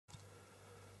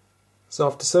So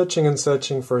after searching and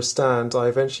searching for a stand, I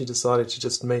eventually decided to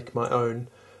just make my own.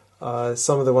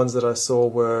 Some of the ones that I saw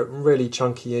were really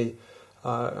chunky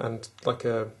and like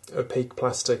a opaque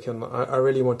plastic, and I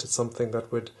really wanted something that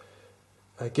would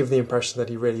give the impression that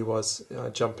he really was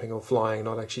jumping or flying,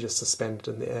 not actually just suspended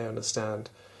in the air on a stand.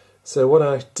 So what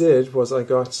I did was I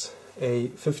got a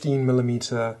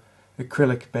 15mm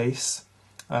acrylic base,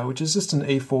 which is just an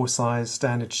A4 size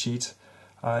standard sheet.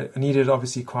 I needed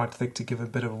obviously quite thick to give a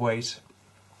bit of weight.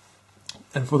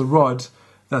 And for the rod,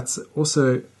 that's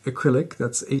also acrylic,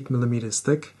 that's 8mm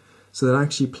thick, so that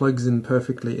actually plugs in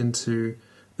perfectly into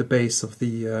the base of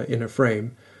the inner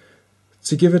frame.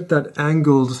 To give it that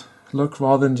angled look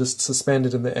rather than just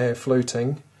suspended in the air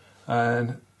floating,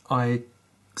 and I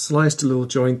sliced a little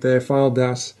joint there, filed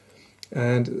that,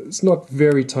 and it's not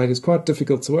very tight, it's quite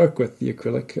difficult to work with, the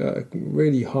acrylic,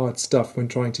 really hard stuff when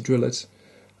trying to drill it.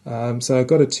 So I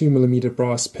got a 2mm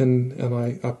brass pin, and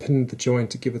I pinned the joint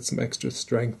to give it some extra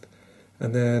strength,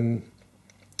 and then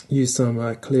used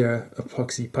some clear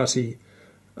epoxy putty.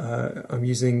 I'm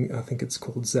using, I think it's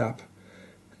called Zap.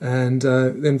 And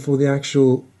then for the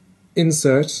actual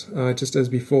insert, just as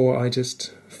before, I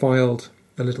just filed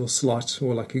a little slot,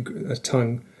 or like a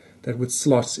tongue that would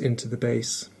slot into the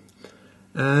base.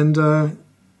 And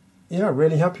yeah,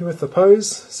 really happy with the pose,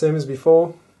 same as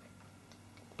before.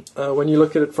 When you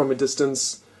look at it from a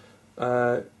distance,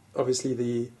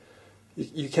 obviously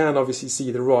you can obviously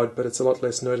see the rod, but it's a lot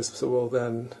less noticeable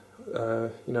than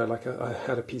like I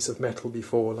had a piece of metal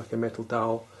before, like a metal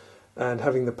dowel, and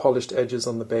having the polished edges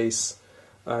on the base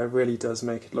really does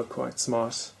make it look quite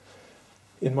smart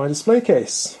in my display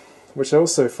case, which I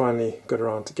also finally got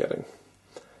around to getting.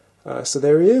 So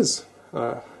there he is.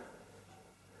 So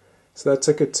that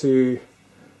took it to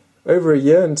over a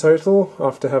year in total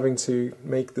after having to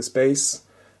make this base.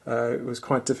 It was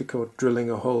quite difficult drilling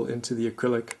a hole into the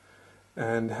acrylic,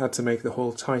 and had to make the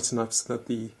hole tight enough so that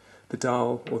the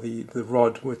dowel or the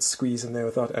rod would squeeze in there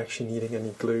without actually needing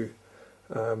any glue.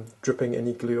 Dripping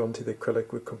any glue onto the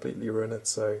acrylic would completely ruin it,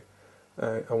 so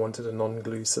I wanted a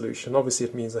non-glue solution. Obviously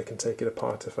it means I can take it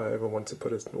apart if I ever want to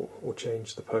put it or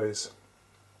change the pose.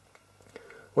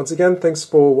 Once again, thanks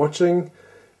for watching.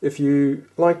 If you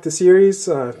like the series,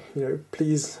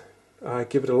 please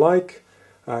give it a like.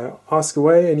 Ask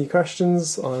away any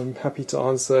questions. I'm happy to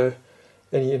answer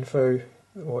any info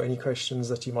or any questions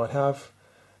that you might have.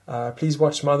 Please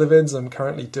watch my other vids. I'm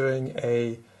currently doing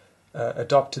a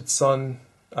adopted son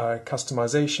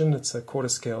customization. It's a quarter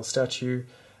scale statue,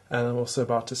 and I'm also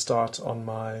about to start on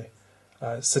my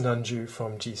Sinanju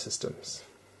from G Systems.